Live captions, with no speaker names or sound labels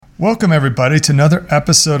Welcome, everybody, to another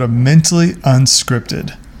episode of Mentally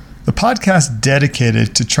Unscripted, the podcast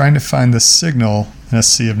dedicated to trying to find the signal in a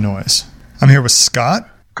sea of noise. I'm here with Scott.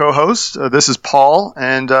 Co-host. This is Paul,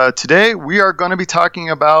 and today we are going to be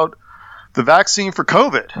talking about the vaccine for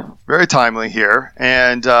COVID. Very timely here.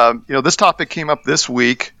 And, this topic came up this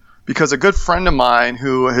week because a good friend of mine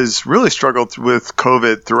who has really struggled with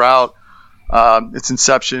COVID throughout its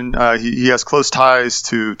inception, he has close ties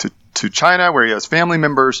to China, where he has family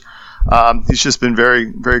members. He's just been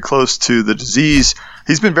very, very close to the disease.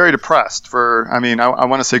 He's been very depressed I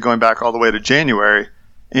want to say going back all the way to January.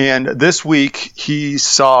 And this week he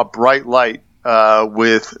saw bright light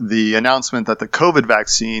with the announcement that the COVID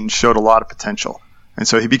vaccine showed a lot of potential. And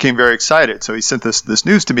so he became very excited. So he sent this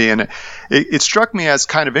news to me, and it struck me as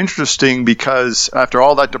kind of interesting because after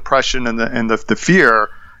all that depression and the fear,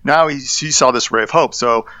 now he saw this ray of hope.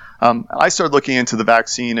 So I started looking into the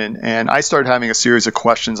vaccine, and I started having a series of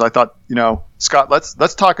questions. I thought, Scott,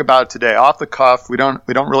 let's talk about it today, off the cuff. We don't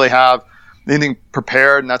really have anything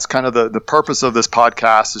prepared, and that's kind of the purpose of this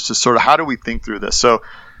podcast, is just sort of how do we think through this. So,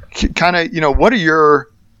 kind of, what are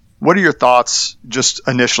your thoughts just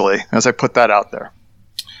initially as I put that out there?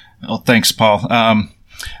 Well, thanks, Paul.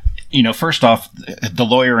 First off, the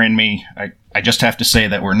lawyer in me, I just have to say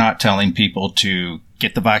that we're not telling people to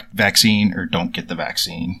get the vaccine or don't get the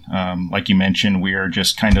vaccine. Like you mentioned, we are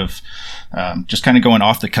just kind of going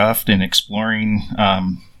off the cuff and exploring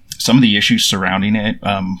some of the issues surrounding it,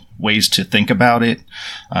 ways to think about it.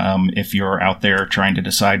 If you're out there trying to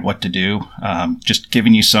decide what to do, just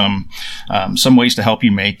giving you some ways to help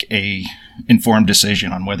you make a informed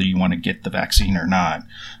decision on whether you want to get the vaccine or not.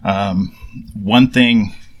 One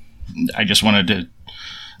thing I just wanted to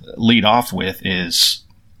lead off with is,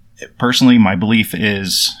 personally, my belief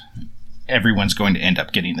is everyone's going to end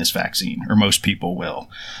up getting this vaccine, or most people will.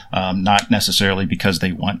 Not necessarily because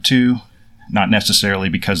they want to, not necessarily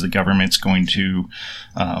because the government's going to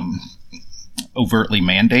overtly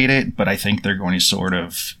mandate it, but I think there's going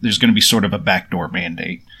to be sort of a backdoor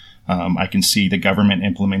mandate. I can see the government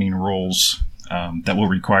implementing rules that will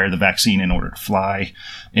require the vaccine in order to fly,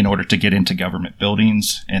 in order to get into government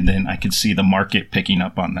buildings. And then I could see the market picking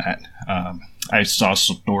up on that. I saw a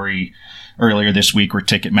story earlier this week where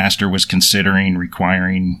Ticketmaster was considering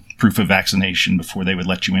requiring proof of vaccination before they would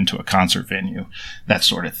let you into a concert venue, that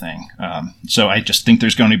sort of thing. So I just think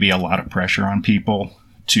there's going to be a lot of pressure on people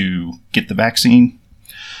to get the vaccine.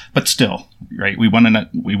 But still, right, we want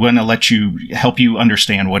to help you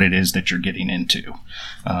understand what it is that you're getting into,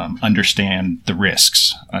 understand the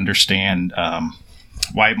risks, understand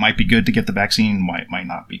why it might be good to get the vaccine, why it might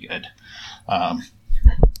not be good.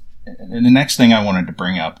 And the next thing I wanted to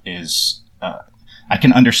bring up is I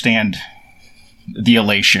can understand the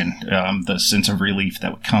elation, the sense of relief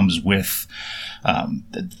that comes with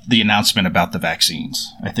the announcement about the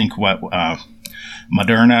vaccines. I think what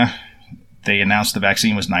Moderna, they announced the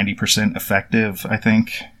vaccine was 90% effective, I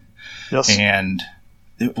think. Yes. And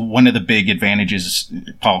one of the big advantages,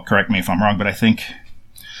 Paul, correct me if I'm wrong, but I think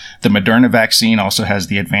the Moderna vaccine also has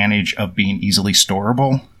the advantage of being easily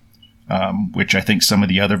storable, which I think some of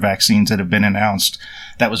the other vaccines that have been announced,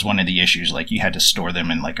 that was one of the issues. Like, you had to store them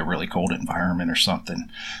in like a really cold environment or something.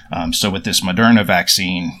 So with this Moderna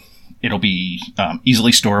vaccine, it'll be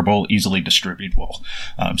easily storable, easily distributable.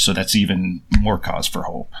 So that's even more cause for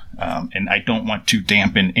hope. And I don't want to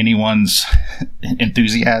dampen anyone's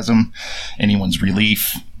enthusiasm, anyone's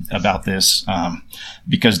relief about this,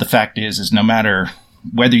 because the fact is no matter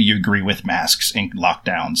whether you agree with masks and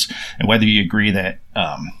lockdowns, and whether you agree that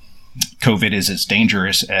COVID is as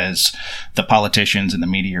dangerous as the politicians and the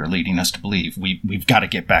media are leading us to believe, we've got to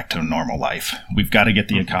get back to a normal life. We've got to get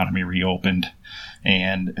the economy reopened.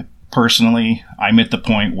 And personally, I'm at the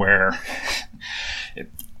point where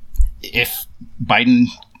if Biden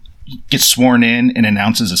gets sworn in and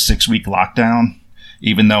announces a 6-week lockdown,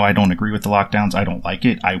 even though I don't agree with the lockdowns, I don't like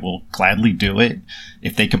it, I will gladly do it.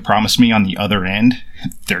 If they can promise me on the other end,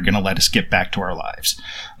 they're going to let us get back to our lives.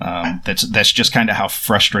 That's just kind of how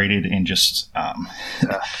frustrated and just kind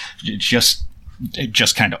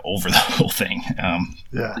of over the whole thing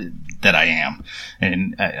that I am.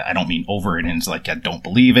 And I don't mean over it and like I don't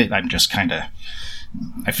believe it. I'm just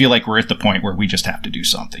I feel like we're at the point where we just have to do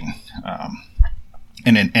something.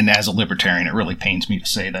 And as a libertarian, it really pains me to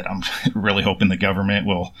say that I'm really hoping the government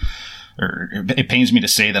will, or it pains me to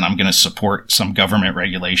say that I'm going to support some government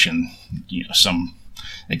regulation, some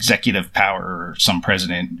executive power or some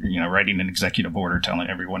president, writing an executive order telling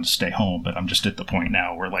everyone to stay home. But I'm just at the point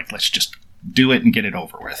now where let's just do it and get it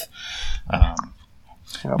over with.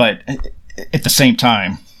 But at the same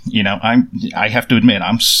time, I have to admit,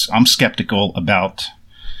 I'm skeptical about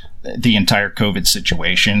the entire COVID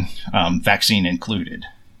situation, vaccine included.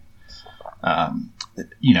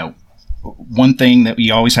 One thing that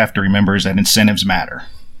we always have to remember is that incentives matter.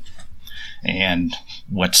 And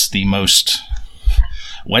what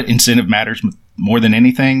incentive matters more than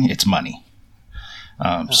anything? It's money.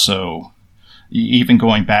 So even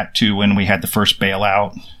going back to when we had the first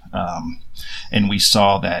bailout, and we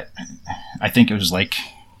saw that, I think it was like,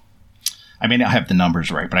 I may not have the numbers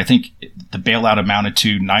right, but I think the bailout amounted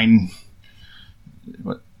to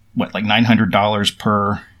 $900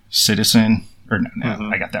 per citizen, or no,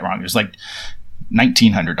 I got that wrong. It was like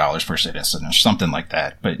 $1,900 per citizen or something like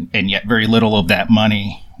that. And yet very little of that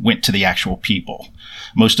money went to the actual people.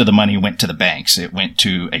 Most of the money went to the banks. It went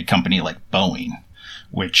to a company like Boeing,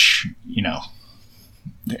 which,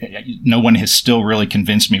 no one has still really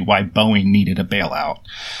convinced me why Boeing needed a bailout,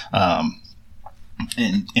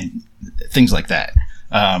 and things like that.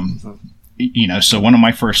 So one of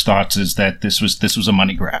my first thoughts is that this was a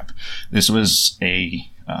money grab. This was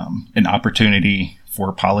an opportunity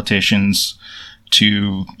for politicians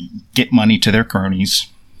to get money to their cronies,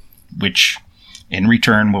 which in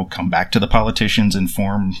return will come back to the politicians in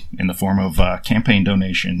the form of campaign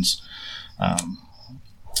donations.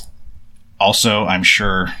 Also, I'm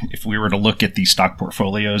sure if we were to look at the stock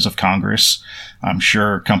portfolios of Congress, I'm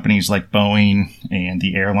sure companies like Boeing and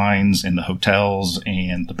the airlines and the hotels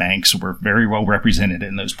and the banks were very well represented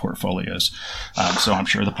in those portfolios. So I'm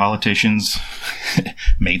sure the politicians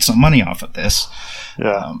made some money off of this.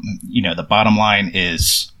 Yeah. The bottom line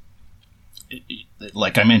is,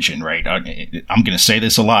 like I mentioned, right? I'm going to say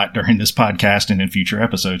this a lot during this podcast and in future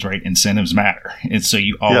episodes, right? Incentives matter. And so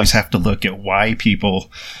you always have to look at why people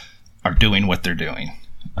are doing what they're doing.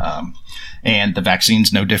 And the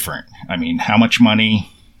vaccine's no different. I mean, how much money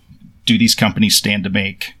do these companies stand to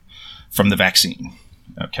make from the vaccine?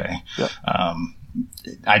 Okay. Yep.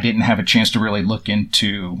 I didn't have a chance to really look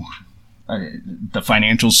into the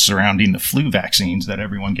financials surrounding the flu vaccines that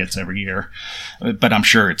everyone gets every year, but I'm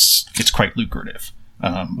sure it's quite lucrative.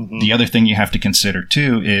 The other thing you have to consider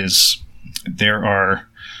too is there are,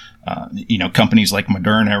 companies like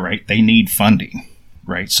Moderna, right? They need funding.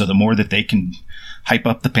 Right. So the more that they can hype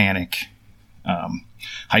up the panic,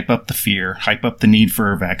 hype up the fear, hype up the need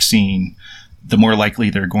for a vaccine, the more likely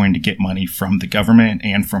they're going to get money from the government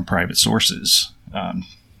and from private sources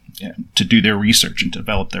to do their research and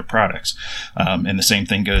develop their products. And the same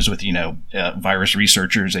thing goes with, virus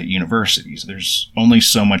researchers at universities. There's only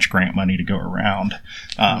so much grant money to go around.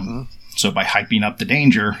 So by hyping up the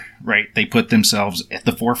danger, right, they put themselves at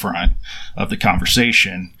the forefront of the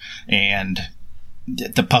conversation, and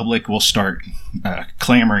the public will start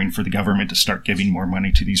clamoring for the government to start giving more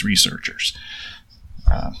money to these researchers.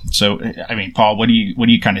 So, Paul, what do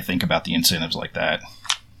you kind of think about the incentives like that?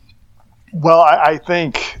 Well, I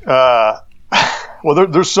think,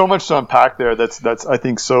 there's so much to unpack there. That's I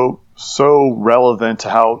think so relevant to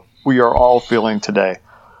how we are all feeling today.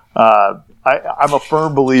 I'm a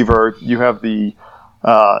firm believer. You have the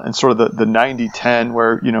and sort of the 90-10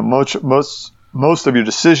 where most of your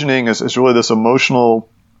decisioning is really this emotional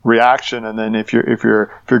reaction, and then if you're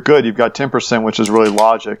good, you've got 10%, which is really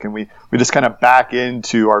logic, and we just kind of back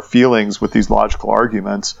into our feelings with these logical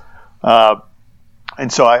arguments. And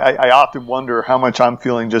so I often wonder how much I'm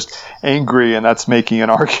feeling just angry, and that's making an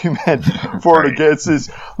argument for it against. Is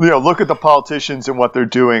look at the politicians and what they're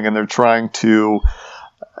doing, and they're trying to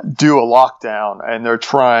do a lockdown, and they're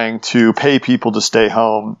trying to pay people to stay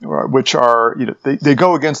home, which are, they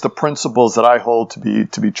go against the principles that I hold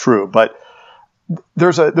to be true. But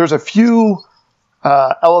there's a few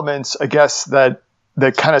elements, I guess, that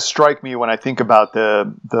kind of strike me when I think about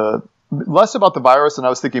the less about the virus, and I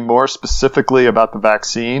was thinking more specifically about the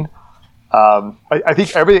vaccine. I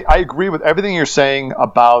think I agree with everything you're saying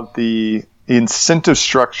about the incentive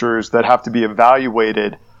structures that have to be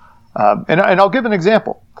evaluated. And I'll give an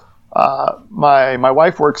example. My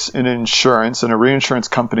wife works in insurance, in a reinsurance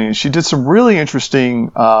company, and she did some really interesting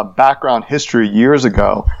background history years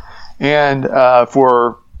ago, and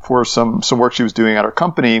for some work she was doing at her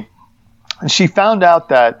company, and she found out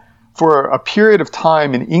that for a period of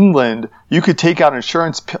time in England, you could take out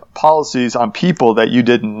insurance policies on people that you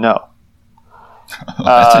didn't know.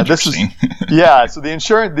 That's interesting. So the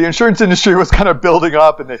insurance industry was kind of building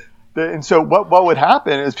up, and so what would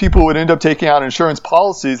happen is people would end up taking out insurance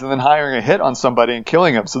policies and then hiring a hit on somebody and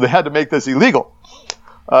killing them. So they had to make this illegal,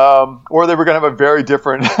 or they were going to have a very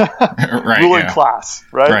different ruling class,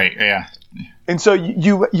 right? Right. Yeah. And so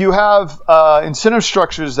you have incentive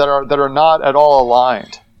structures that are not at all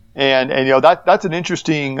aligned, and that's an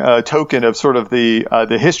interesting token of sort of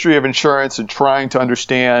the history of insurance and trying to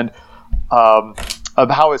understand of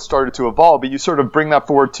how it started to evolve. But you sort of bring that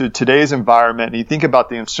forward to today's environment, and you think about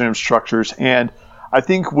the incentive structures. And I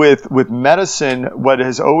think with medicine, what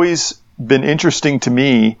has always been interesting to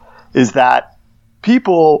me is that there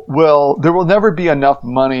will never be enough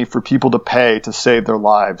money for people to pay to save their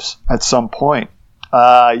lives at some point.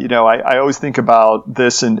 I always think about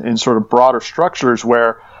this in sort of broader structures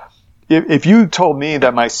where if you told me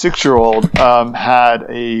that my 6-year-old had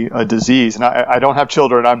a disease, and I don't have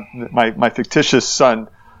children, my fictitious son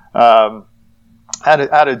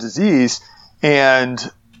had a disease, and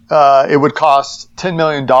it would cost $10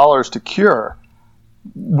 million to cure,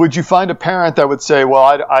 would you find a parent that would say, well,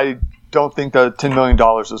 I don't think that $10 million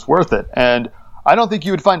is worth it? And I don't think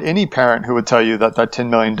you would find any parent who would tell you that $10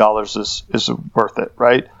 million is worth it,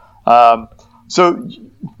 right? So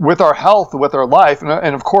with our health, with our life,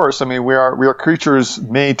 and of course, I mean, we are creatures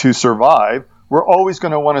made to survive. We're always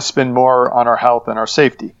going to want to spend more on our health and our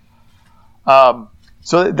safety.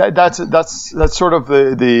 So that's sort of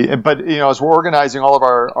but as we're organizing all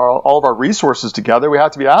of our resources together, we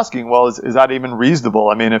have to be asking, well, is that even reasonable?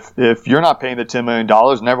 I mean, if you're not paying the $10 million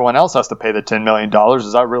and everyone else has to pay the $10 million,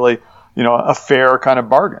 is that really, a fair kind of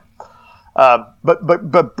bargain?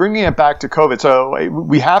 But bringing it back to COVID, so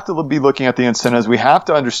we have to be looking at the incentives. We have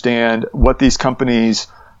to understand what these companies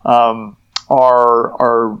are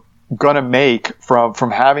going to make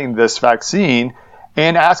from having this vaccine,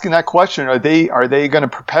 and asking that question: Are they going to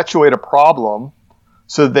perpetuate a problem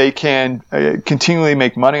so they can continually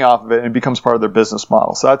make money off of it and it becomes part of their business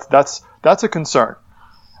model? So that's a concern.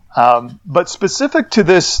 But specific to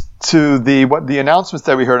this, the announcements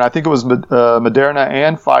that we heard, and I think it was Moderna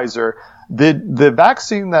and Pfizer, the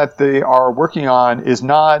vaccine that they are working on is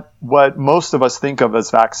not what most of us think of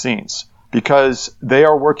as vaccines, because they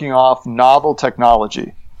are working off novel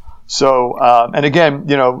technology. So, and again,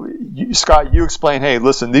 Scott, you explain, hey,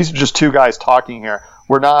 listen, these are just two guys talking here.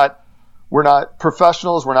 We're not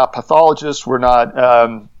professionals. We're not pathologists. We're not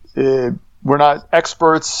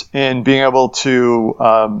experts in being able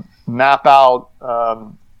to map out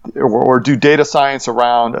or do data science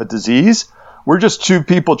around a disease. We're just two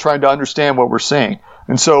people trying to understand what we're seeing.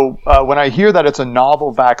 And so when I hear that it's a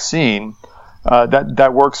novel vaccine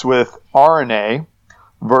that works with RNA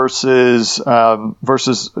versus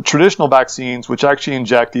traditional vaccines, which actually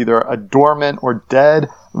inject either a dormant or dead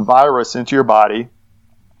virus into your body,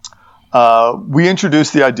 we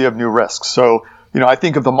introduce the idea of new risks. So, I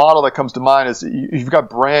think of the model that comes to mind is you've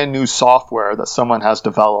got brand new software that someone has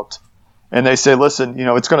developed, and they say, listen,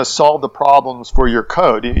 it's going to solve the problems for your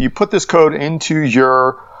code. You put this code into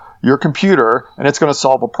your computer, and it's going to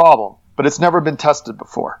solve a problem, but it's never been tested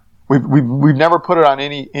before. We've never put it on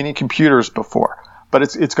any computers before, but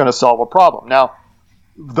it's going to solve a problem. Now,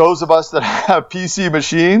 those of us that have PC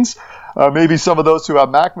machines, maybe some of those who have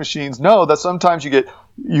Mac machines, know that sometimes you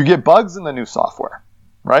get bugs in the new software,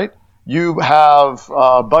 right? You have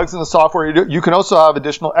bugs in the software. You can also have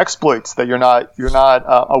additional exploits that you're not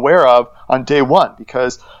aware of on day one,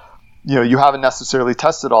 because you haven't necessarily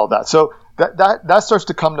tested all that. So that starts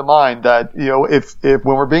to come to mind that if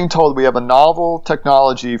when we're being told we have a novel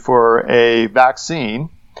technology for a vaccine,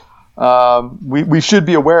 we should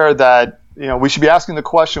be aware that we should be asking the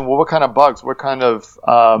question, well, what kind of bugs, what kind of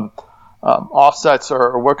offsets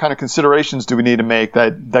or what kind of considerations do we need to make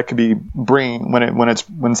that could be bringing when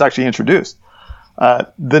it's actually introduced.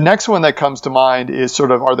 The next one that comes to mind is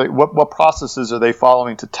sort of what processes are they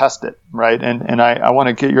following to test it, right? And I want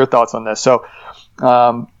to get your thoughts on this. So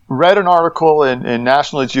read an article in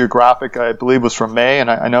National Geographic, I believe was from May,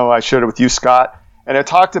 and I know I shared it with you, Scott, and it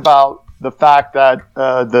talked about the fact that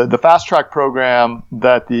the fast track program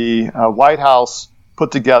that the White House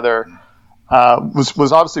put together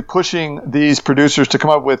was obviously pushing these producers to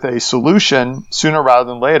come up with a solution sooner rather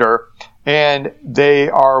than later, and they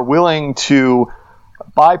are willing to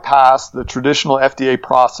bypass the traditional FDA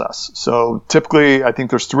process. So typically, I think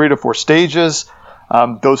there's 3 to 4 stages.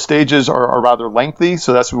 Those stages are rather lengthy,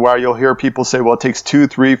 so that's why you'll hear people say, well, it takes 2,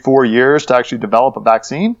 3, 4 years to actually develop a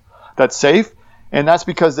vaccine that's safe. And that's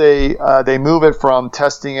because they move it from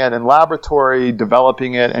testing it in laboratory,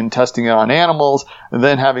 developing it and testing it on animals, and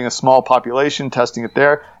then having a small population testing it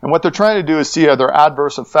there. And what they're trying to do is see are there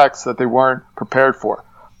adverse effects that they weren't prepared for.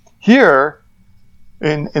 Here,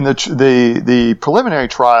 in the preliminary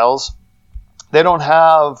trials, they don't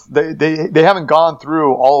have they haven't gone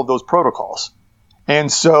through all of those protocols,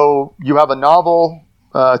 and so you have a novel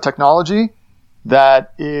technology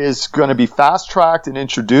that is going to be fast tracked and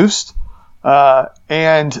introduced.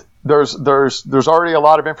 And there's already a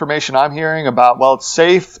lot of information I'm hearing about, well, it's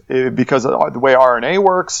safe because of the way RNA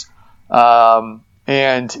works. And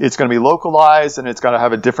and it's going to be localized, and it's going to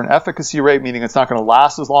have a different efficacy rate, meaning it's not going to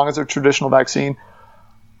last as long as a traditional vaccine.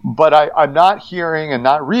 But I'm not hearing and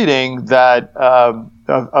not reading that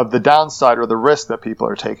of the downside or the risk that people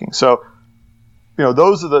are taking. So,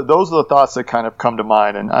 those are the thoughts that kind of come to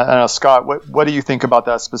mind. And Scott, what do you think about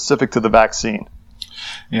that specific to the vaccine?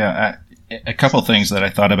 Yeah, a couple of things that I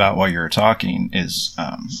thought about while you were talking is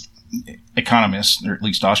economists, or at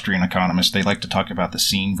least Austrian economists, they like to talk about the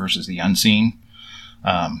seen versus the unseen.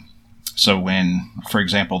 So when, for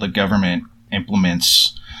example, the government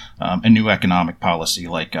implements a new economic policy,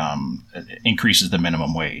 like increases the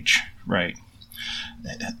minimum wage, right?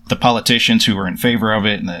 The politicians who were in favor of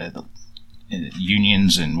it, and the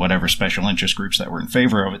unions and whatever special interest groups that were in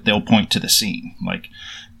favor of it, they'll point to the seen. Like,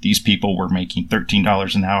 these people were making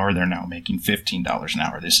 $13 an hour, they're now making $15 an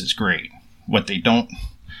hour. This is great. What they don't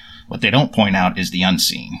point out is the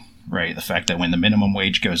unseen, right? The fact that when the minimum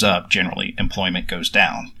wage goes up, generally employment goes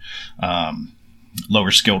down.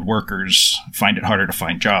 Lower skilled workers find it harder to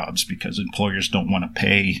find jobs because employers don't want to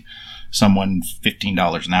pay someone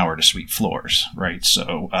 $15 an hour to sweep floors, right?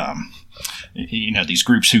 So, these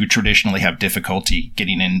groups who traditionally have difficulty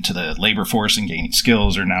getting into the labor force and gaining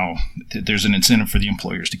skills are now, there's an incentive for the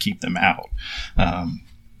employers to keep them out. I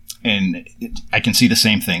can see the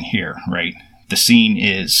same thing here, right? The scene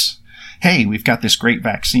is, hey, we've got this great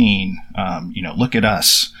vaccine. Look at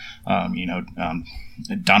us.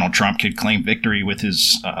 Donald Trump could claim victory with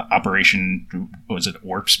his Operation, was it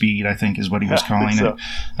Warp Speed, I think is what he was calling it.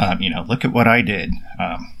 Look at what I did.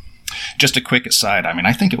 Just a quick aside,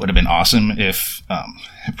 I think it would have been awesome if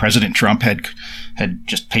President Trump had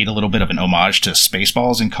just paid a little bit of an homage to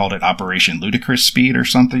Spaceballs and called it Operation Ludicrous Speed or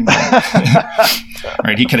something.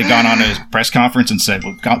 Right? He could have gone on a press conference and said,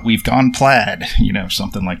 we've gone plaid,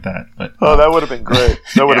 something like that. But that would have been great.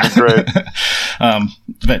 That would have been great.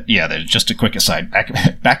 But yeah, just a quick aside.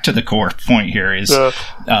 Back to the core point here is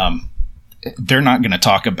they're not going to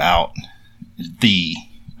talk about the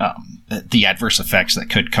adverse effects that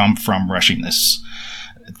could come from rushing this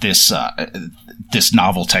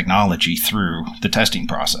novel technology through the testing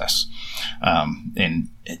process.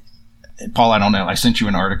 Paul, I don't know, I sent you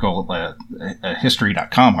an article, a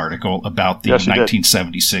history.com article about the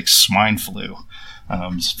 1976 swine flu.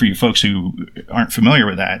 For you folks who aren't familiar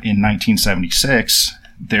with that, in 1976,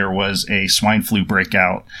 there was a swine flu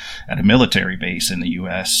breakout at a military base in the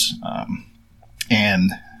U.S.,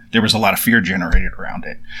 and there was a lot of fear generated around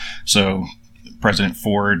it. So President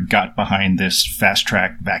Ford got behind this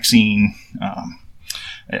fast-track vaccine.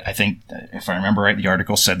 I think, if I remember right, the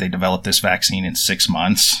article said they developed this vaccine in 6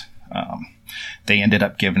 months. They ended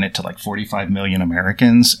up giving it to like 45 million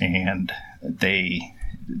Americans, and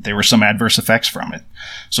there were some adverse effects from it.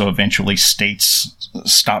 So eventually states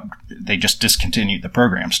stopped, they just discontinued the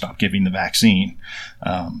program, stopped giving the vaccine.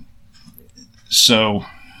 So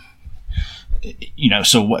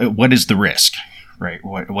what is the risk, right?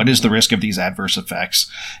 What is the risk of these adverse effects?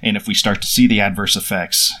 And if we start to see the adverse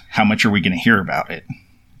effects, how much are we going to hear about it?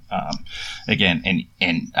 Again,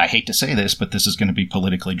 and I hate to say this, but this is going to be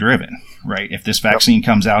politically driven, right? If this vaccine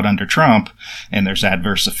comes out under Trump and there's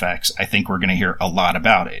adverse effects, I think we're going to hear a lot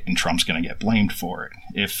about it, and Trump's going to get blamed for it.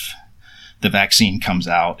 If the vaccine comes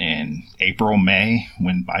out in April, May,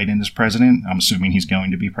 when Biden is president, I'm assuming he's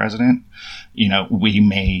going to be president, we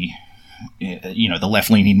may, the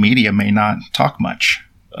left-leaning media may not talk much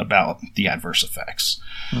about the adverse effects.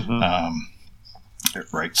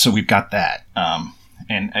 Right. So we've got that.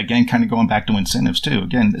 And again, kind of going back to incentives too.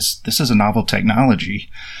 Again, this is a novel technology.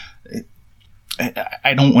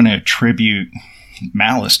 I don't want to attribute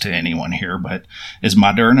malice to anyone here, but is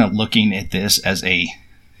Moderna looking at this as a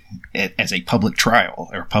public trial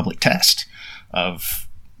or public test of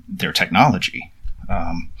their technology?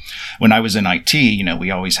 When I was in IT,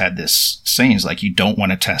 we always had this sayings like, you don't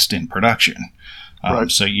want to test in production.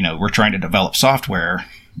 Right. So, we're trying to develop software.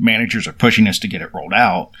 Managers are pushing us to get it rolled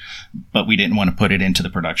out, but we didn't want to put it into the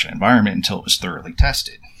production environment until it was thoroughly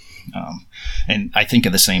tested. And I think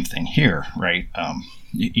of the same thing here, right?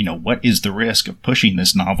 What is the risk of pushing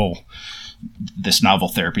this novel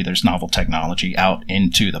therapy, this novel technology out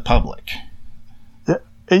into the public?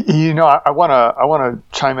 I want to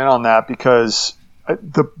chime in on that, because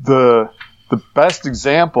the best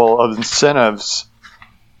example of incentives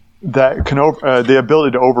that can the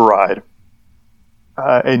ability to override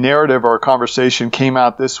a narrative or a conversation came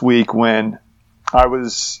out this week when I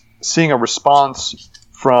was seeing a response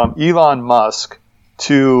from Elon Musk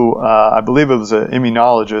to, I believe it was an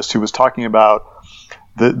immunologist who was talking about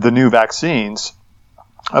the new vaccines,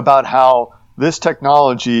 about how this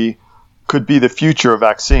technology could be the future of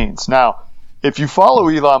vaccines. Now, if you follow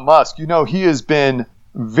Elon Musk, you know he has been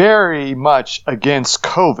very much against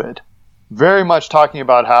COVID, very much talking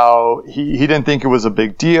about how he didn't think it was a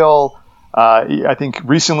big deal. I think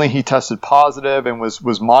recently he tested positive and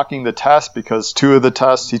was mocking the test because two of the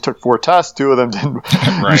tests, he took 4 tests, 2 of them didn't.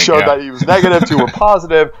 He showed that he was negative, 2 were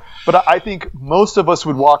positive. But I think most of us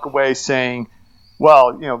would walk away saying,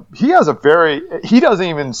 well, you know, he doesn't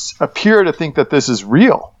even appear to think that this is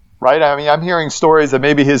real, right? I mean, I'm hearing stories that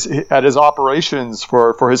maybe at his operations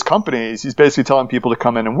for his companies, he's basically telling people to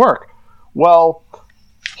come in and work. Well,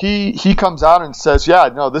 he comes out and says, yeah,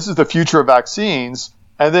 no, this is the future of vaccines.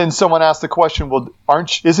 And then someone asked the question, well,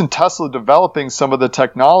 isn't Tesla developing some of the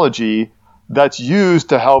technology that's used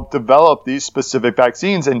to help develop these specific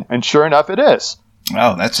vaccines? And sure enough, it is.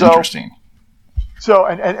 Oh, that's interesting. So,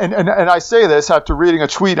 and I say this after reading a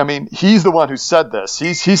tweet. I mean, he's the one who said this.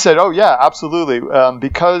 He said, oh, yeah, absolutely.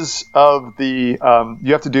 Because of you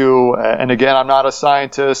have to do, and again, I'm not a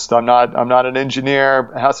scientist. I'm not an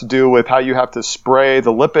engineer. It has to do with how you have to spray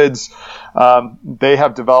the lipids. They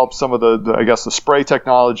have developed some of the spray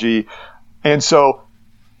technology. And so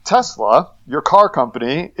Tesla, your car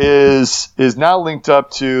company, is now linked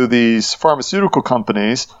up to these pharmaceutical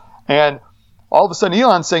companies. And all of a sudden,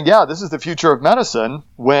 Elon's saying, yeah, this is the future of medicine,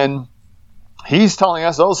 when he's telling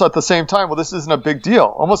us also at the same time, well, this isn't a big deal,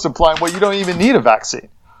 almost implying, well, you don't even need a vaccine.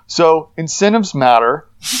 So incentives matter.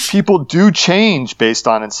 People do change based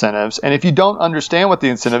on incentives. And if you don't understand what the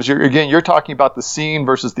incentives, you're talking about the seen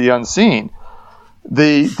versus the unseen.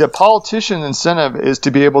 The politician incentive is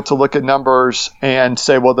to be able to look at numbers and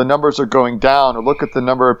say, well, the numbers are going down, or look at the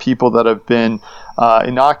number of people that have been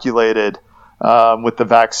inoculated with the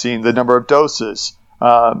vaccine, the number of doses.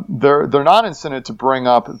 They're not incented to bring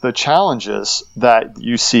up the challenges that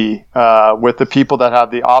you see with the people that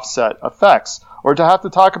have the offset effects, or to have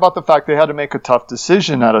to talk about the fact they had to make a tough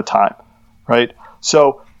decision at a time, right?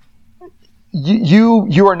 So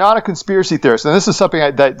you are not a conspiracy theorist, and this is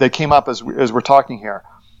something that came up as we're talking here.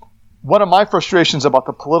 One of my frustrations about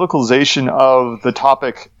the politicalization of the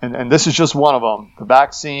topic, and this is just one of them, the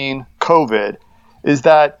vaccine, COVID, is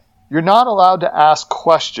that you're not allowed to ask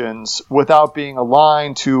questions without being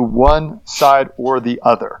aligned to one side or the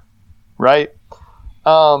other, right?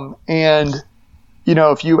 And, you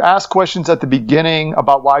know, if you ask questions at the beginning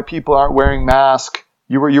about why people aren't wearing masks,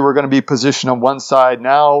 you were going to be positioned on one side.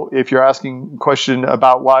 Now, if you're asking a question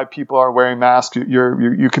about why people are wearing masks,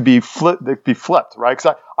 you could be flipped, right?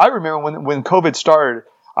 Because I remember when COVID started,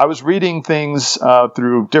 I was reading things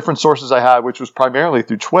through different sources I had, which was primarily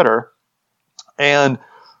through Twitter, and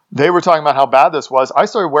they were talking about how bad this was. I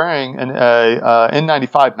started wearing an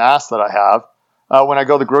N95 mask that I have. When I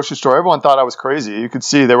go to the grocery store, everyone thought I was crazy. You could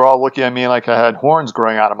see they were all looking at me like I had horns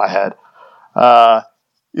growing out of my head.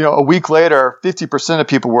 A week later, 50% of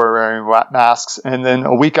people were wearing masks. And then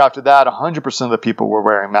a week after that, 100% of the people were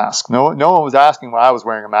wearing masks. No one was asking why I was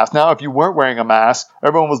wearing a mask. Now, if you weren't wearing a mask,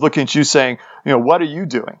 everyone was looking at you saying, what are you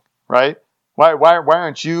doing, right? Why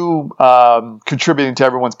aren't you contributing to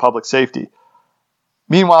everyone's public safety?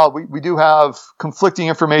 Meanwhile, we do have conflicting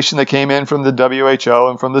information that came in from the WHO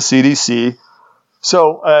and from the CDC.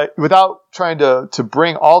 So without trying to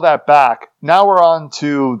bring all that back, now we're on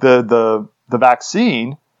to the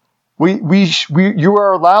vaccine. You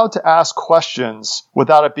are allowed to ask questions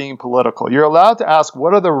without it being political. You're allowed to ask,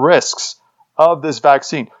 what are the risks of this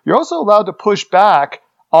vaccine? You're also allowed to push back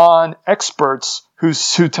on experts who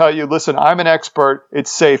tell you, listen, I'm an expert,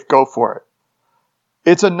 it's safe, go for it.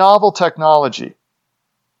 It's a novel technology.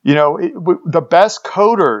 The best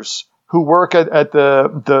coders who work at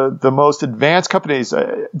the most advanced companies,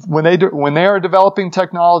 when they are developing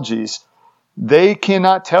technologies, they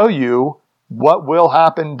cannot tell you what will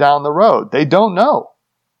happen down the road. They don't know.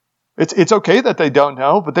 It's okay that they don't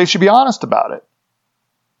know, but they should be honest about it.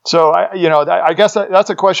 So I guess that's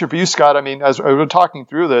a question for you, Scott. I mean, as we're talking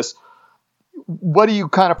through this, what do you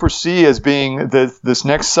kind of foresee as being this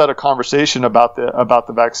next set of conversation about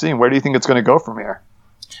the vaccine? Where do you think it's going to go from here?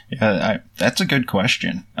 Yeah, that's a good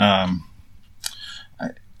question. I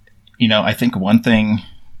think one thing,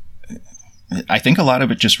 I think a lot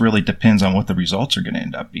of it just really depends on what the results are going to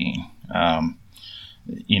end up being.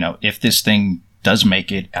 If this thing does make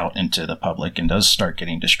it out into the public and does start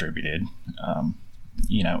getting distributed,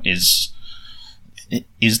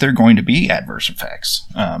 is there going to be adverse effects?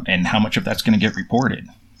 And how much of that's going to get reported?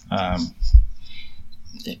 And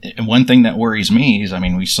one thing that worries me is,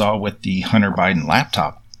 we saw with the Hunter Biden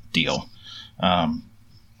laptop deal,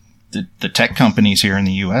 the tech companies here in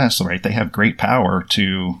the U.S., right? They have great power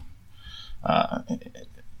to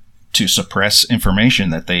suppress information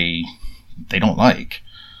that they don't like.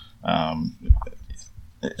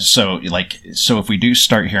 so if we do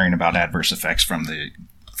start hearing about adverse effects from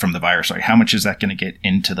the virus, like how much is that going to get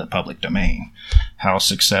into the public domain? How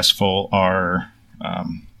successful are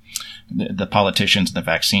the politicians and the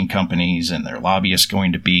vaccine companies and their lobbyists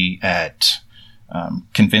going to be at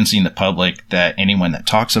convincing the public that anyone that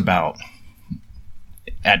talks about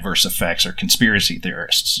adverse effects are conspiracy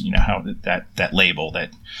theorists? You know, how that label,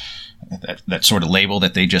 that sort of label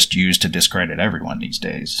that they just use to discredit everyone these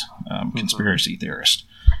days, conspiracy theorist.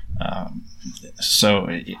 So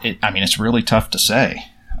it's really tough to say.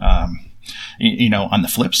 You know, on the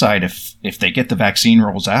flip side, if they get the vaccine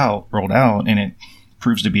rolled out and it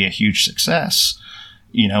proves to be a huge success,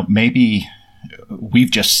 you know, maybe we've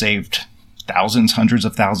just saved thousands, hundreds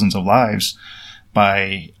of thousands of lives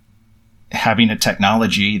by having a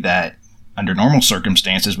technology that under normal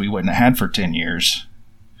circumstances we wouldn't have had for 10 years,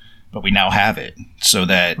 but we now have it so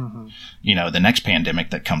that, you know, the next pandemic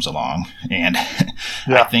that comes along. And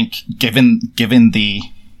I think given the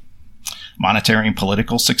monetary and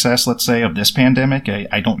political success, let's say, of this pandemic,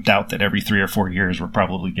 I don't doubt that every 3 or 4 years we're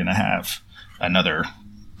probably going to have another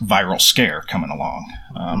viral scare coming along.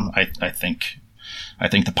 I think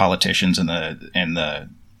the politicians and the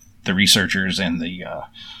researchers and the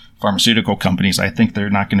pharmaceutical companies, I think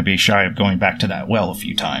they're not going to be shy of going back to that well a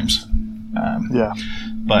few times.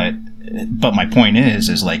 But my point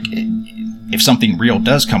is like, if something real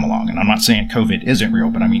does come along, and I'm not saying COVID isn't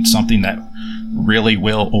real, but I mean something that really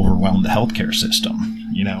will overwhelm the healthcare system,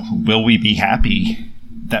 you know, will we be happy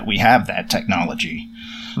that we have that technology,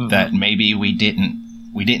 that maybe we didn't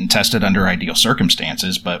test it under ideal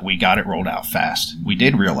circumstances, but we got it rolled out fast. We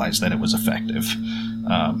did realize that it was effective.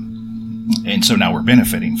 And so now we're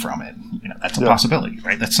benefiting from it. You know, that's a possibility,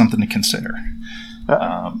 right? That's something to consider.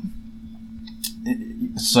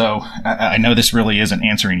 So I know this really isn't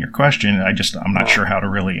answering your question. I'm not sure how to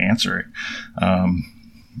really answer it.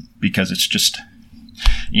 Because it's just,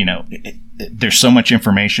 you know, there's so much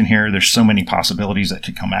information here. There's so many possibilities that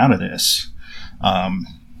could come out of this.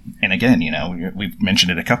 And again, you know, we've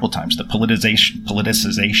mentioned it a couple of times, the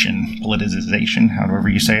politicization, however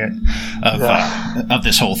you say it, of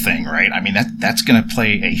this whole thing, right? I mean, that's going to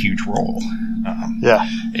play a huge role.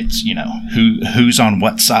 It's, you know, who's on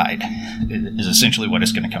what side is essentially what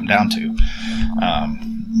it's going to come down to.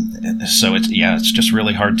 So it's just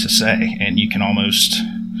really hard to say. And you can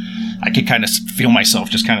I could kind of feel myself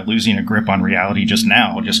just kind of losing a grip on reality just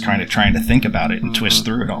now, just kind of trying to think about it and twist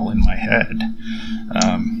through it all in my head.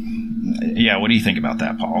 What do you think about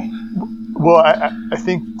that, Paul? Well, I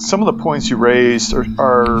think some of the points you raised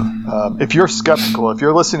are if you're skeptical, if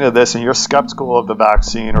you're listening to this and you're skeptical of the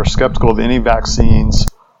vaccine or skeptical of any vaccines,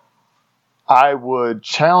 I would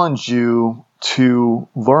challenge you to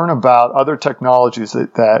learn about other technologies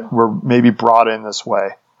that were maybe brought in this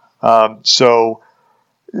way. So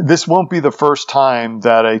this won't be the first time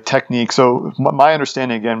that a technique. So my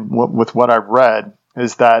understanding, again, with what I've read,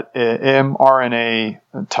 is that mRNA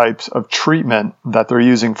types of treatment that they're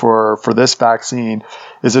using for this vaccine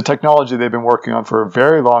is a technology they've been working on for a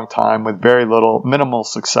very long time with minimal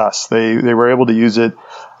success. They were able to use it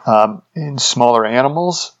in smaller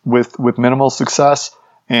animals with minimal success,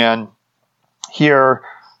 and here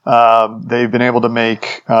they've been able to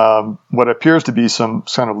make what appears to be some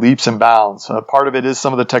kind of leaps and bounds. Part of it is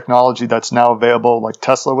some of the technology that's now available, like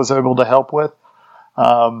Tesla was able to help with.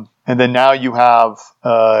 And then now you have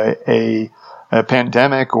a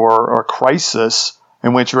pandemic or a crisis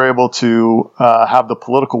in which you're able to have the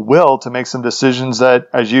political will to make some decisions that,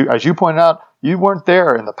 as you pointed out, you weren't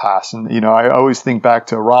there in the past. And you know, I always think back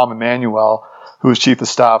to Rahm Emanuel, who was chief of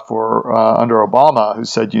staff for under Obama, who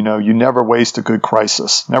said, you know, you never waste a good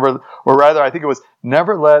crisis. Never, or rather, I think it was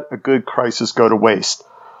never let a good crisis go to waste.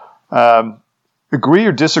 Agree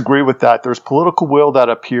or disagree with that, there's political will that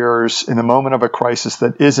appears in the moment of a crisis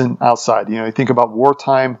that isn't outside. You know, you think about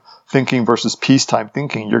wartime thinking versus peacetime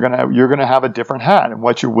thinking. You're gonna have a different hat, and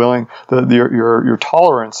what you're willing, your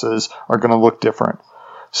tolerances are going to look different.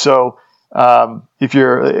 So if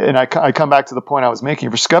you're, and I come back to the point I was making,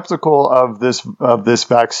 if you're skeptical of this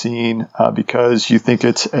vaccine because you think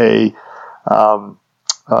it's a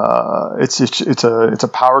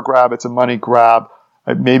power grab, it's a money grab.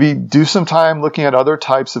 Maybe do some time looking at other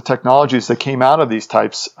types of technologies that came out of these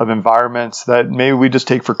types of environments that maybe we just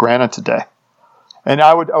take for granted today. And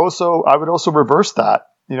I would also reverse that.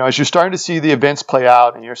 You know, as you're starting to see the events play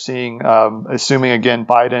out, and you're seeing, assuming again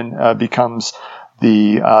Biden becomes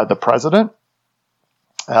the president,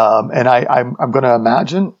 and I'm going to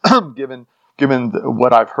imagine, given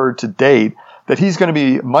what I've heard to date, that he's going to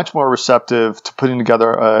be much more receptive to putting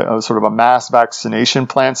together a sort of a mass vaccination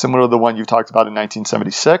plan similar to the one you talked about in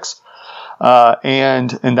 1976.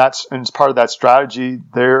 and as part of that strategy,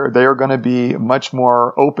 they are going to be much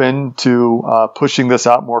more open to pushing this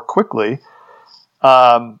out more quickly.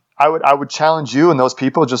 I would challenge you and those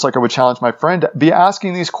people, just like I would challenge my friend, be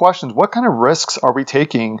asking these questions. What kind of risks are we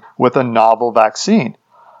taking with a novel vaccine?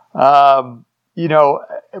 What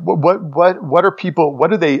are people,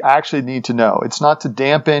 what do they actually need to know? It's not to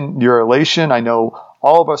dampen your elation. I know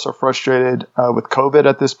all of us are frustrated with COVID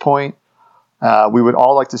at this point. We would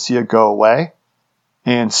all like to see it go away.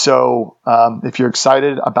 And so if you're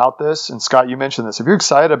excited about this, and Scott, you mentioned this, if you're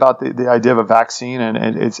excited about the idea of a vaccine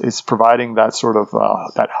and it's providing that sort of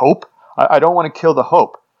that hope, I don't want to kill the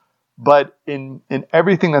hope. But in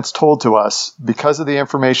everything that's told to us, because of the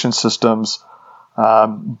information systems,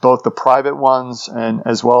 both the private ones and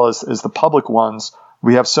as well as the public ones,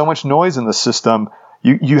 we have so much noise in the system.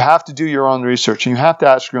 You have to do your own research and you have to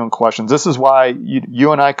ask your own questions. This is why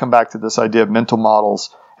you and I come back to this idea of mental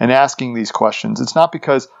models and asking these questions. It's not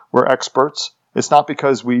because we're experts. It's not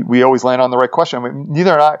because we always land on the right question. I mean,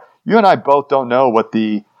 you and I both don't know what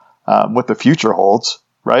the future holds,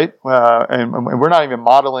 right? And we're not even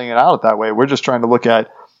modeling it out that way. We're just trying to look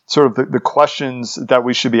at sort of the questions that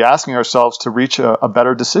we should be asking ourselves to reach a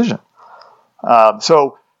better decision.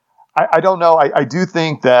 So I don't know. I do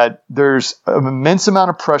think that there's an immense amount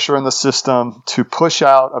of pressure in the system to push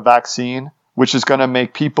out a vaccine, which is going to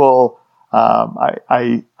make people,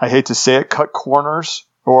 I hate to say it, cut corners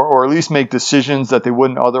or at least make decisions that they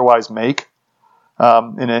wouldn't otherwise make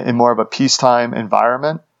in more of a peacetime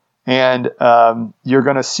environment. And you're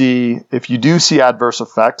going to see, if you do see adverse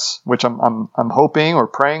effects, which I'm hoping or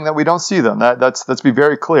praying that we don't see them. Let's be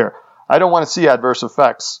very clear. I don't want to see adverse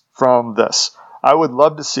effects from this. I would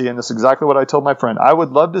love to see, and this is exactly what I told my friend, I would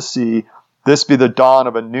love to see this be the dawn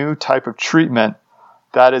of a new type of treatment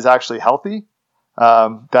that is actually healthy,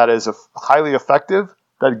 that is highly effective,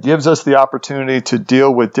 that gives us the opportunity to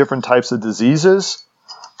deal with different types of diseases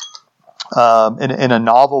in a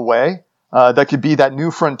novel way, that could be that new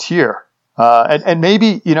frontier. And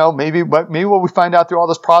maybe what we find out through all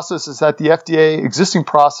this process is that the FDA existing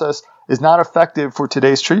process is not effective for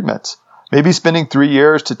today's treatments. Maybe spending 3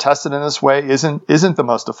 years to test it in this way isn't the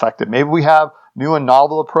most effective. Maybe we have new and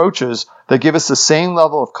novel approaches that give us the same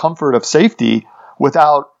level of comfort of safety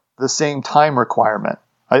without the same time requirement.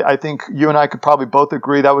 I think you and I could probably both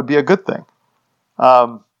agree that would be a good thing.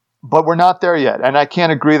 But we're not there yet. And I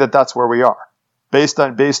can't agree that that's where we are based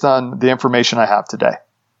on the information I have today.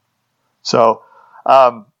 So,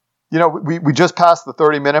 we just passed the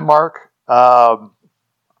 30-minute mark.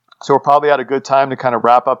 So we're probably at a good time to kind of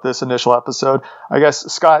wrap up this initial episode. I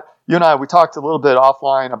guess, Scott, you and I, we talked a little bit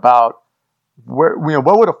offline about what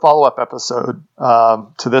would a follow-up episode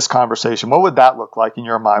to this conversation? What would that look like in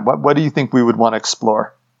your mind? What do you think we would want to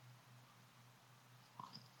explore?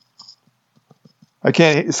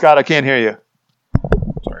 Scott, I can't hear you.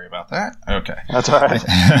 Sorry about that. Okay. That's all right.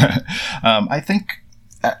 I think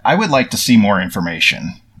I would like to see more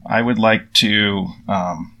information. I would like to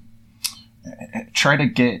try to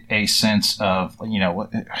get a sense of,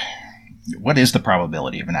 what is the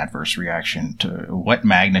probability of an adverse reaction? To what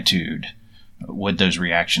magnitude would those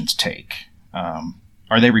reactions take?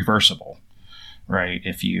 Are they reversible? Right?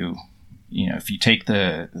 If you take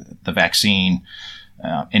the vaccine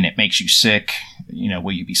and it makes you sick,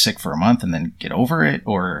 will you be sick for a month and then get over it,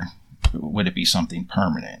 or would it be something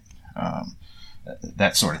permanent?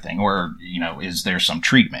 That sort of thing. Or, is there some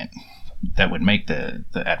treatment that would make the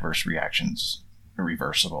adverse reactions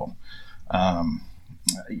reversible?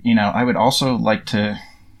 I would also like to,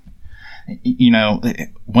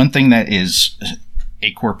 one thing that is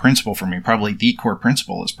a core principle for me, probably the core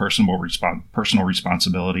principle, is personal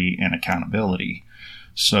responsibility and accountability.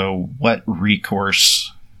 So what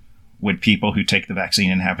recourse would people who take the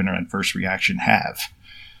vaccine and have an adverse reaction have?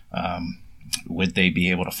 Would they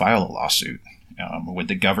be able to file a lawsuit? Would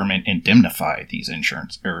the government indemnify these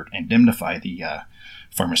insurance or indemnify the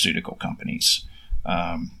pharmaceutical companies?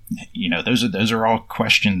 Those are all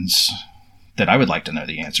questions that I would like to know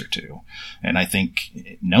the answer to. And I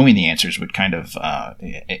think knowing the answers would kind of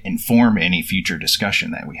inform any future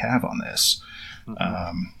discussion that we have on this.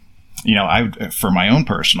 Mm-hmm. For my own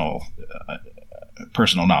personal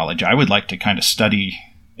knowledge, I would like to kind of study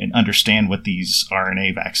and understand what these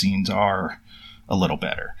RNA vaccines are a little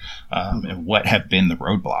better, and what have been the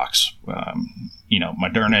roadblocks.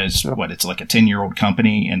 Moderna is it's like a 10-year-old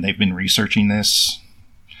company, and they've been researching this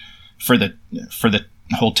for the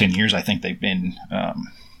whole 10 years. I think they've been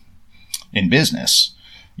in business.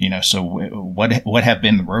 So what have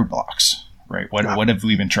been the roadblocks, right? What have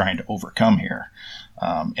we been trying to overcome here?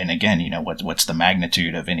 And again, what's the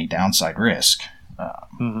magnitude of any downside risk?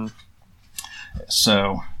 Mm-hmm.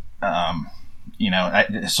 So,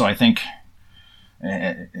 so I think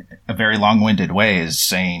a very long-winded way is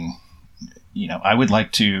saying, I would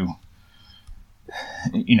like to,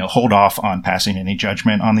 hold off on passing any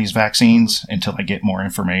judgment on these vaccines until I get more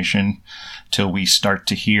information, till we start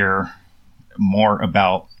to hear more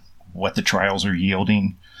about what the trials are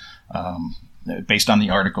yielding. Based on the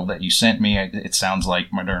article that you sent me, it sounds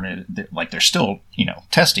like Moderna, like they're still,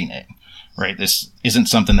 testing it, right? This isn't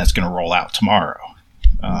something that's going to roll out tomorrow.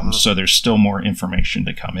 So there's still more information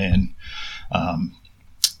to come in.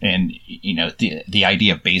 And, the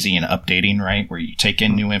idea of Bayesian updating, right, where you take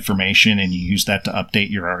in new information and you use that to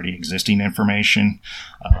update your already existing information,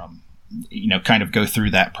 kind of go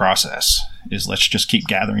through that process is let's just keep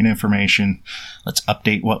gathering information. Let's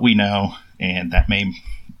update what we know. And that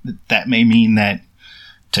may mean that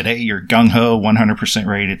today you're gung-ho, 100%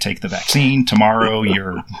 ready to take the vaccine. Tomorrow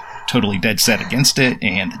you're totally dead set against it.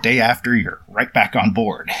 And the day after you're right back on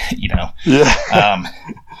board, Yeah.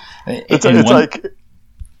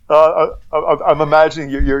 I'm imagining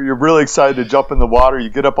you're really excited to jump in the water. You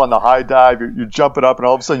get up on the high dive, you jump it up, and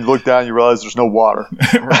all of a sudden you look down and you realize there's no water.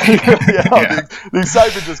 Right. Yeah. The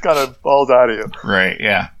excitement just kind of falls out of you. Right.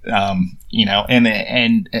 Yeah.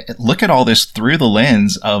 And look at all this through the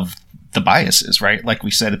lens of the biases, right? Like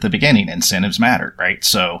we said at the beginning, incentives matter, right?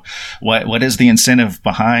 So what is the incentive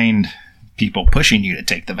behind people pushing you to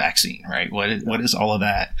take the vaccine, right? What is all of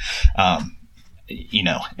that?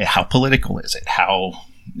 How political is it? How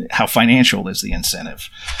financial is the incentive,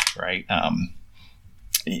 right?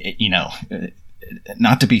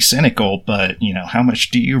 Not to be cynical, but, how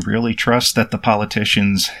much do you really trust that the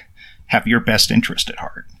politicians have your best interest at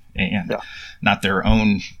heart and not their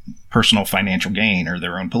own personal financial gain or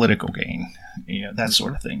their own political gain, that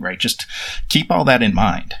sort of thing, right? Just keep all that in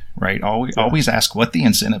mind, right? Always ask what the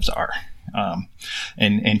incentives are.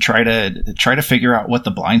 And try to figure out what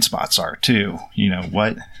the blind spots are too.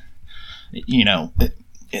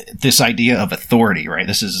 This idea of authority, right?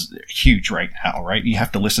 This is huge right now, right? You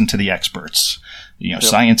have to listen to the experts.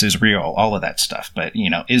 Science is real, all of that stuff. But,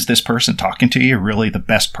 is this person talking to you really the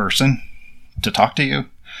best person to talk to you?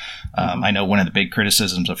 I know one of the big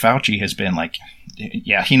criticisms of Fauci has been like,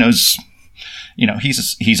 yeah, he knows,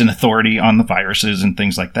 he's an authority on the viruses and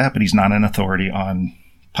things like that, but he's not an authority on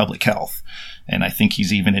public health. And I think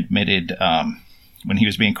he's even admitted, when he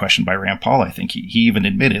was being questioned by Rand Paul, I think he even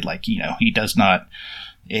admitted, like,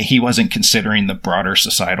 he wasn't considering the broader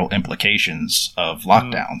societal implications of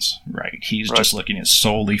lockdowns, right? He's just looking at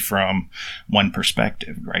solely from one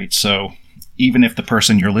perspective, right? So even if the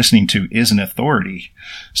person you're listening to is an authority,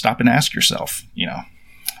 stop and ask yourself,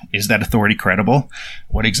 is that authority credible?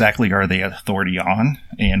 What exactly are they authority on?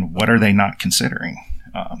 And what are they not considering?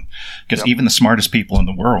 Because even the smartest people in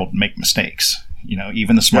the world make mistakes.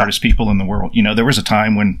 Even the smartest people in the world, there was a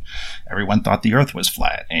time when everyone thought the earth was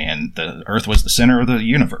flat and the earth was the center of the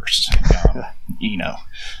universe,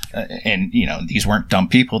 and these weren't dumb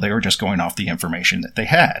people. They were just going off the information that they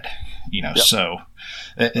had,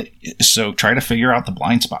 so try to figure out the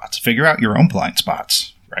blind spots, figure out your own blind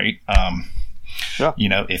spots, right?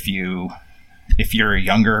 If you're a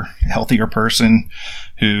younger, healthier person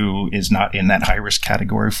who is not in that high risk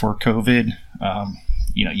category for COVID,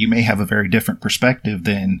 you may have a very different perspective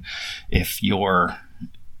than if you're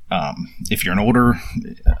an older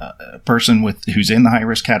person who's in the high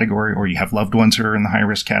risk category, or you have loved ones who are in the high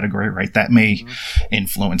risk category, right? That may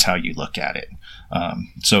influence how you look at it.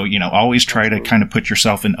 So always try to kind of put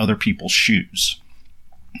yourself in other people's shoes.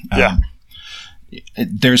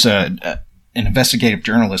 There's an investigative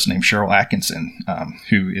journalist named Cheryl Atkinson,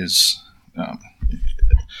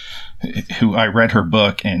 who I read her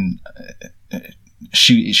book, and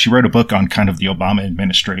she wrote a book on kind of the Obama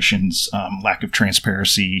administration's lack of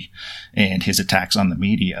transparency and his attacks on the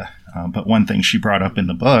media. But one thing she brought up in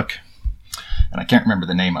the book, and I can't remember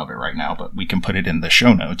the name of it right now, but we can put it in the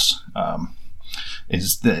show notes,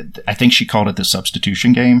 is that I think she called it the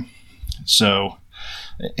substitution game. So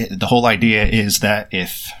the whole idea is that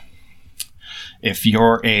if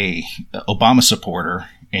you're a Obama supporter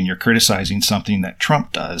and you're criticizing something that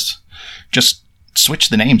Trump does, just switch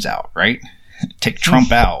the names out, right? Take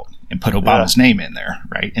Trump out and put Obama's name in there,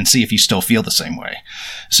 right? And see if you still feel the same way.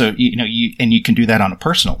 So, you can do that on a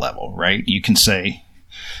personal level, right? You can say,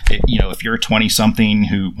 if you're a 20-something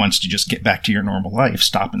who wants to just get back to your normal life,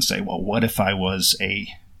 stop and say, well, what if I was a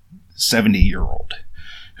 70-year-old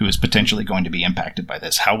who is potentially going to be impacted by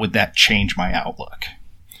this? How would that change my outlook?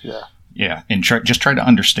 Yeah. And try to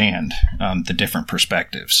understand the different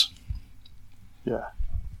perspectives. Yeah.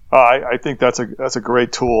 I think that's a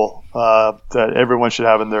great tool that everyone should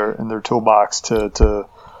have in their toolbox to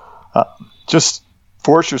just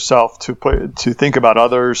force yourself to think about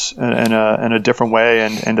others in a different way,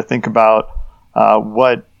 and to think about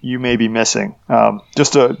what you may be missing.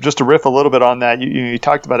 Just to riff a little bit on that, you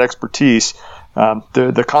talked about expertise.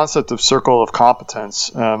 The concept of circle of competence,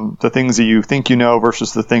 the things that you think you know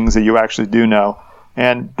versus the things that you actually do know,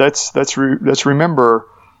 and let's remember,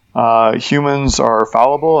 humans are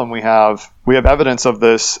fallible, and we have evidence of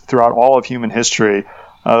this throughout all of human history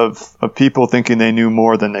of people thinking they knew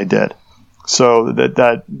more than they did. So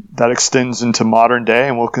that extends into modern day,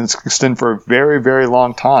 and will extend for a very, very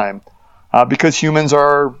long time, because humans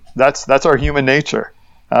that's our human nature.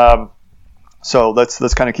 So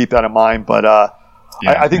let's kind of keep that in mind. But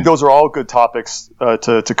I think those are all good topics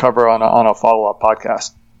to cover on a follow-up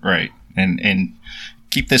podcast. Right, and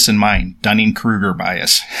keep this in mind: Dunning-Kruger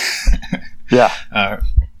bias. Yeah.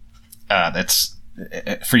 That's,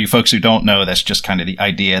 for you folks who don't know, that's just kind of the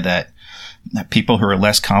idea that people who are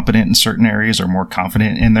less competent in certain areas are more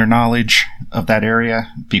confident in their knowledge of that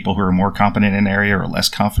area. People who are more competent in an area are less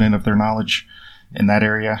confident of their knowledge in that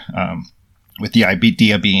area. With the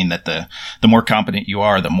idea being that the more competent you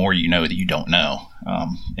are, the more you know that you don't know.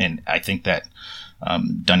 And I think that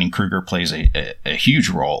Dunning-Kruger plays a huge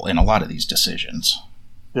role in a lot of these decisions.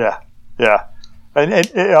 Yeah. And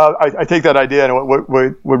I take that idea, and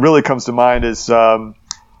what really comes to mind is,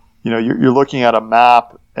 you're looking at a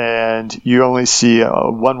map, and you only see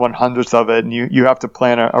 1/100th of it, and you have to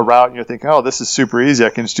plan a route, and you're thinking, oh, this is super easy, I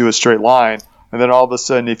can just do a straight line. And then all of a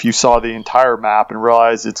sudden, if you saw the entire map and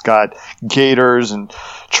realized it's got gators and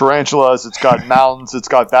tarantulas, it's got mountains, it's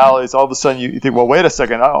got valleys, all of a sudden you think, well, wait a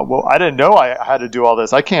second. Oh, well, I didn't know I had to do all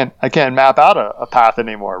this. I can't map out a path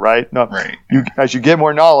anymore, right? No, right. As you get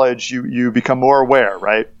more knowledge, you become more aware,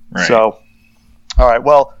 right? So, all right.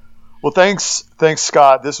 Well, thanks,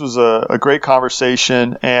 Scott. This was a great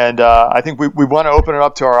conversation, and I think we want to open it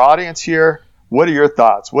up to our audience here. What are your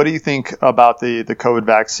thoughts? What do you think about the COVID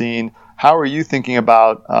vaccine? How are you thinking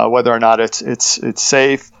about whether or not it's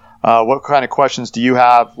safe? What kind of questions do you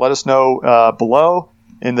have? Let us know below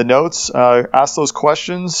in the notes. Ask those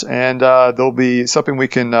questions, and there'll be something we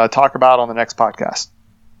can talk about on the next podcast.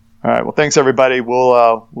 All right. Well, thanks everybody.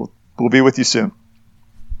 We'll be with you soon.